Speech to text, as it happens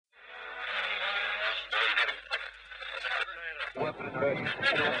Weapon in ready.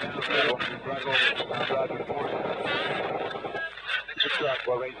 Right over. Roger, 4. Good truck,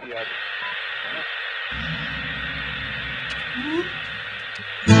 well, raise the edge.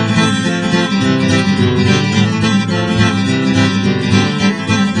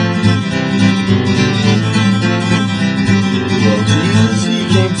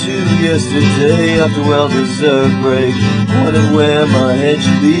 Yesterday after well-deserved break, wondered where my head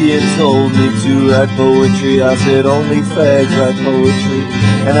should be and told me to write poetry. I said only fags write poetry,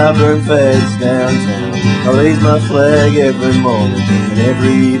 and I burn fags downtown. I raise my flag every morning, and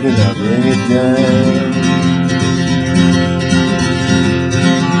every evening I bring it down.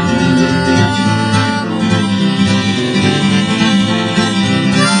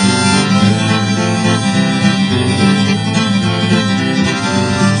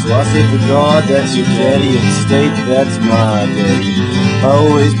 I said to God, that's your daddy, and state, that's my daddy. I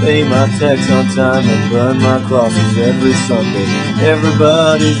always pay my tax on time and burn my crosses every Sunday.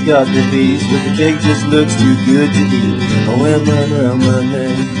 Everybody's got the bees, but the cake just looks too good to eat. I wear mine around my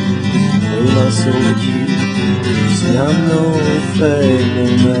neck, play my soul to keep. See, I'm no fag, no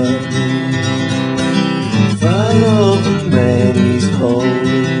man. If I love a man, he's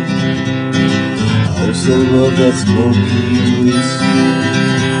holy. I also love that smoky whiskey.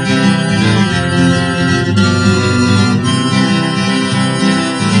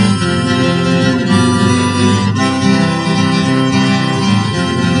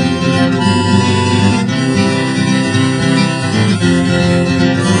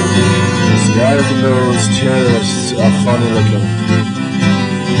 Those terrorists are funny looking.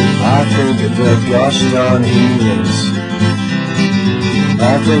 I think they're gosh darn heathens. I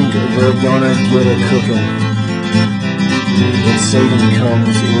think they're gonna get it cooking when Satan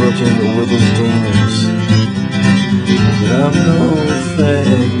comes working with his demons. But I'm no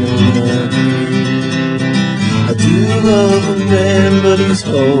fag, no man. I do love a man, but he's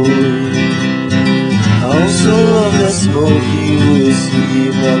holy. I also love that smoky whiskey,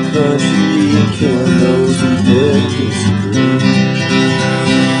 my country, and killing those who dare disagree.